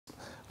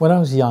When I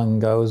was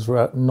young, I was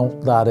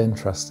not that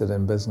interested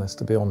in business,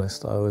 to be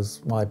honest.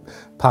 My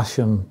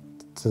passion,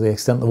 to the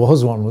extent there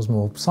was one, was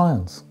more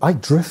science. I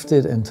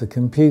drifted into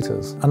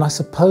computers. And I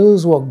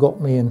suppose what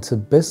got me into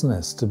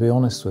business, to be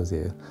honest with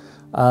you,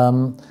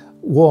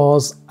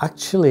 was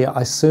actually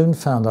I soon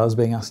found I was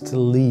being asked to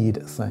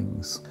lead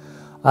things.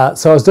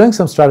 So I was doing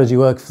some strategy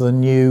work for the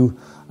new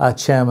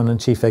chairman and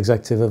chief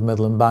executive of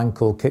Midland Bank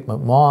called Kit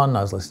McMahon.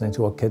 I was listening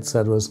to what Kit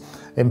said was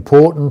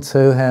important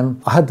to him.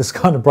 I had this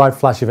kind of bright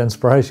flash of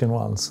inspiration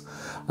once.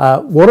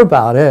 What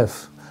about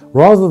if,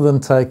 rather than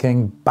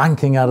taking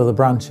banking out of the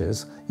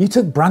branches, you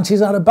took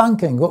branches out of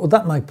banking? What would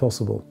that make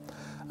possible?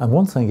 And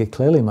one thing it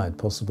clearly made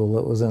possible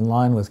that was in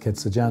line with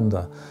Kit's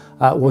agenda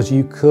was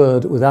you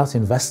could, without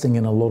investing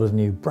in a lot of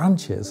new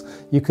branches,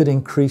 you could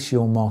increase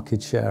your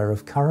market share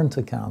of current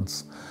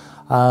accounts.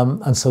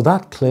 And so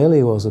that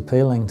clearly was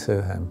appealing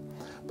to him.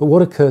 But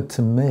what occurred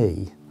to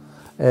me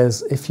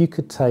is if you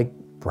could take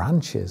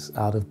branches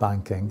out of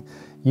banking,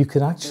 you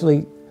could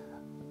actually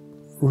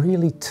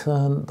really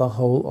turn the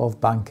whole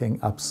of banking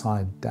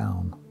upside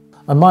down.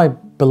 And my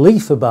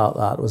belief about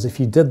that was if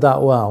you did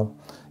that well,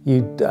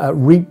 you'd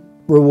reap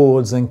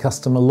rewards in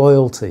customer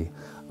loyalty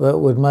that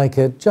would make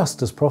it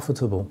just as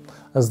profitable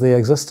as the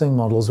existing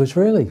models, which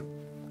really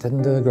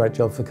didn't do a great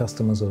job for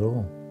customers at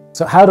all.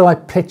 So how do I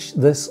pitch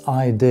this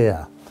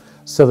idea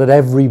so that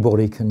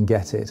everybody can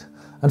get it?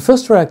 And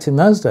First Direct in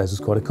those days was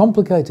quite a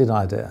complicated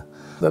idea.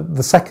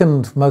 The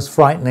second most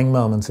frightening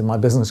moment in my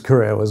business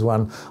career was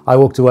when I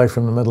walked away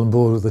from the Midland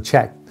board with a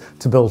cheque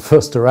to build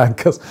First Direct,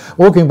 because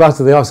walking back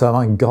to the office, oh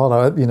my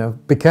God,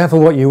 be careful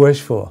what you wish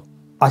for.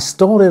 I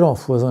started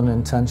off with an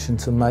intention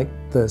to make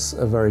this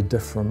a very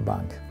different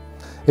bank.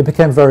 It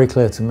became very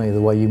clear to me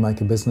the way you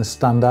make a business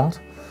stand out,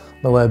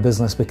 the way a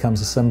business becomes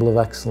a symbol of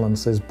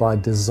excellence, is by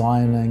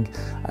designing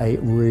a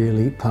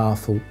really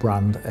powerful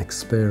brand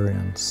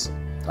experience.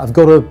 I've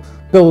got to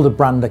build a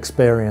brand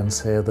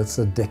experience here that's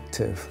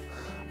addictive,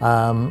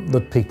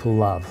 that people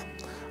love.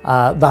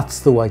 That's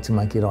the way to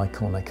make it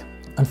iconic.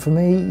 And for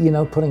me,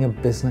 putting a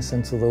business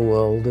into the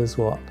world is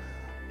what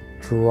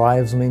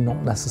drives me,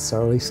 not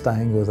necessarily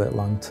staying with it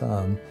long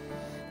term.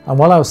 And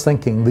while I was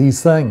thinking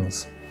these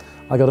things,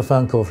 I got a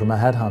phone call from a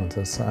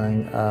headhunter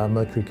saying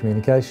Mercury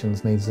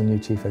Communications needs a new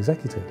chief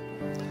executive.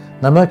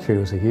 Now, Mercury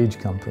was a huge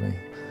company.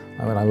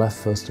 When I left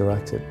First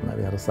Direct, it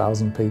maybe had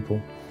 1,000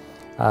 people.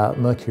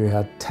 Mercury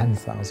had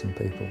 10,000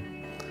 people.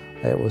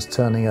 It was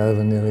turning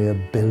over nearly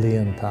 £1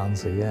 billion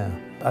a year.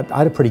 I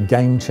had a pretty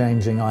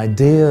game-changing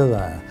idea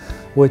there,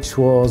 which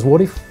was,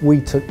 what if we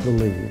took the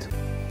lead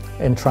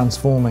in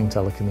transforming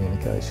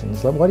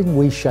telecommunications? Why didn't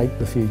we shape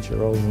the future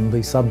rather than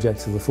be subject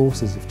to the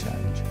forces of change?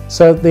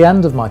 So at the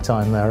end of my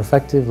time there,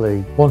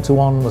 effectively,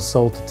 One2One was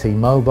sold to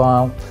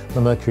T-Mobile. The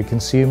Mercury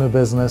consumer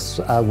business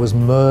was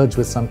merged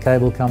with some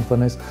cable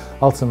companies.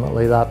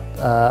 Ultimately, that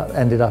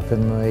ended up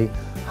in the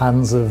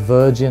hands of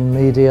Virgin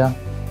Media.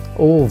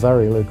 All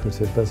very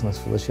lucrative business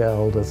for the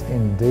shareholders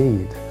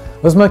indeed.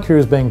 As Mercury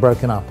was being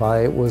broken up,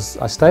 I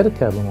stayed at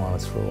Cable &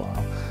 Wireless for a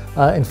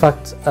while. In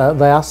fact,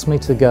 they asked me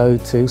to go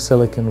to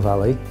Silicon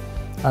Valley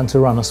and to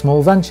run a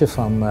small venture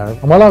fund there.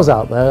 And while I was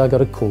out there, I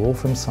got a call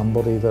from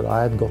somebody that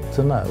I had got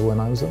to know when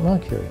I was at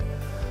Mercury.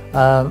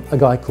 A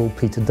guy called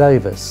Peter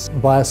Davis.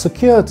 By a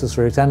circuitous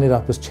route, ended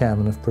up as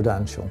chairman of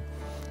Prudential.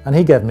 And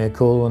he gave me a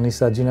call and he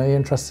said, you're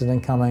interested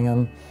in coming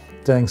and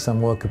doing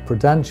some work at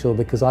Prudential,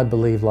 because I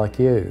believe, like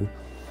you,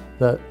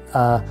 that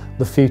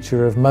the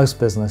future of most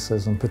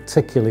businesses, and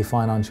particularly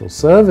financial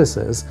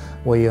services,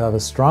 where you have a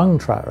strong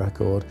track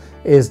record,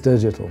 is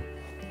digital.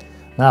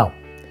 Now,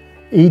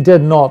 he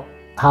did not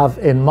have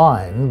in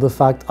mind the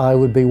fact I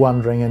would be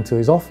wandering into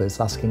his office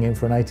asking him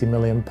for an £80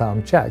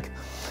 million cheque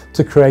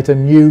to create a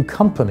new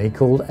company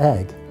called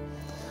Egg.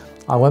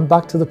 I went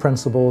back to the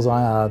principles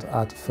I had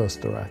at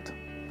First Direct.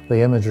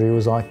 The imagery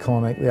was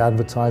iconic, the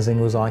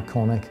advertising was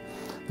iconic,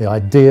 the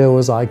idea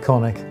was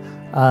iconic,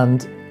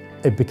 and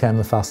it became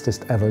the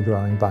fastest ever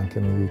growing bank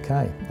in the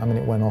UK.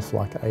 It went off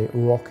like a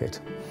rocket.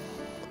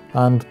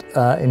 And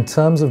in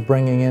terms of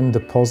bringing in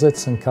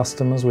deposits and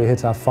customers, we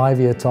hit our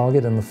 5-year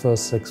target in the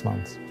first 6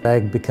 months.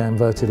 Egg became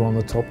voted one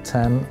of the top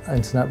 10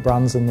 internet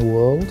brands in the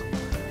world,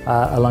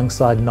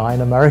 alongside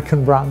 9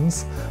 American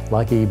brands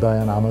like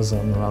eBay and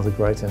Amazon and other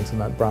great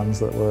internet brands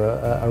that were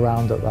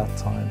around at that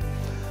time.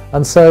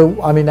 And so,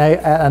 an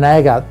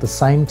Egg at the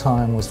same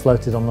time was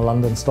floated on the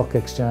London Stock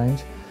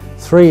Exchange.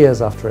 3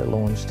 years after it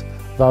launched,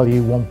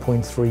 value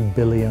 £1.3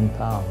 billion.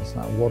 Now,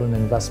 what an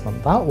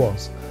investment that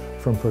was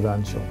from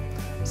Prudential.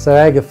 So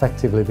Egg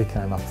effectively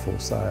became up for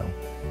sale.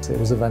 It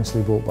was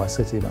eventually bought by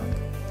Citibank.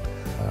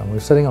 We were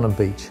sitting on a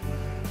beach.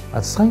 At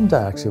the same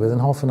day, actually, within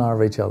half an hour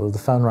of each other, the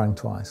phone rang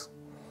twice.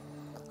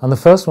 And the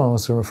first one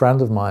was from a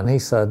friend of mine. He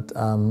said,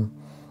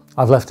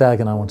 I've left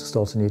Egg and I want to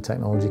start a new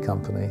technology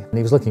company. And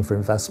he was looking for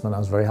investment. I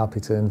was very happy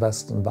to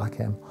invest and back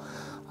him.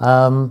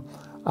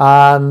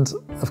 And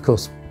of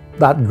course,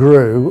 that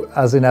grew,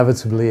 as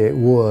inevitably it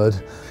would.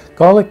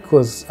 Garlic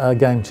was a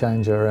game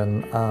changer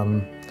in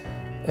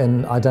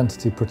in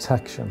identity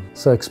protection.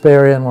 So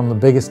Experian, one of the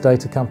biggest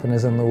data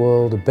companies in the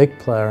world, a big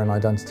player in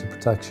identity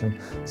protection,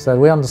 said,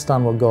 we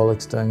understand what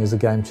Golic's doing is a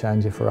game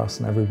changer for us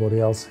and everybody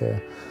else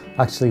here.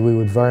 Actually, we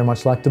would very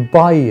much like to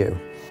buy you.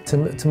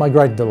 To my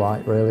great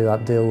delight, really,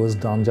 that deal was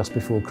done just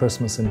before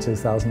Christmas in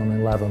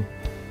 2011.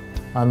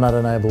 And that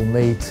enabled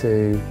me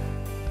to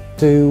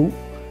do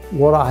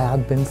what I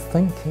had been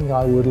thinking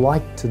I would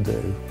like to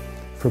do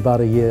for about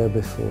a year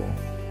before.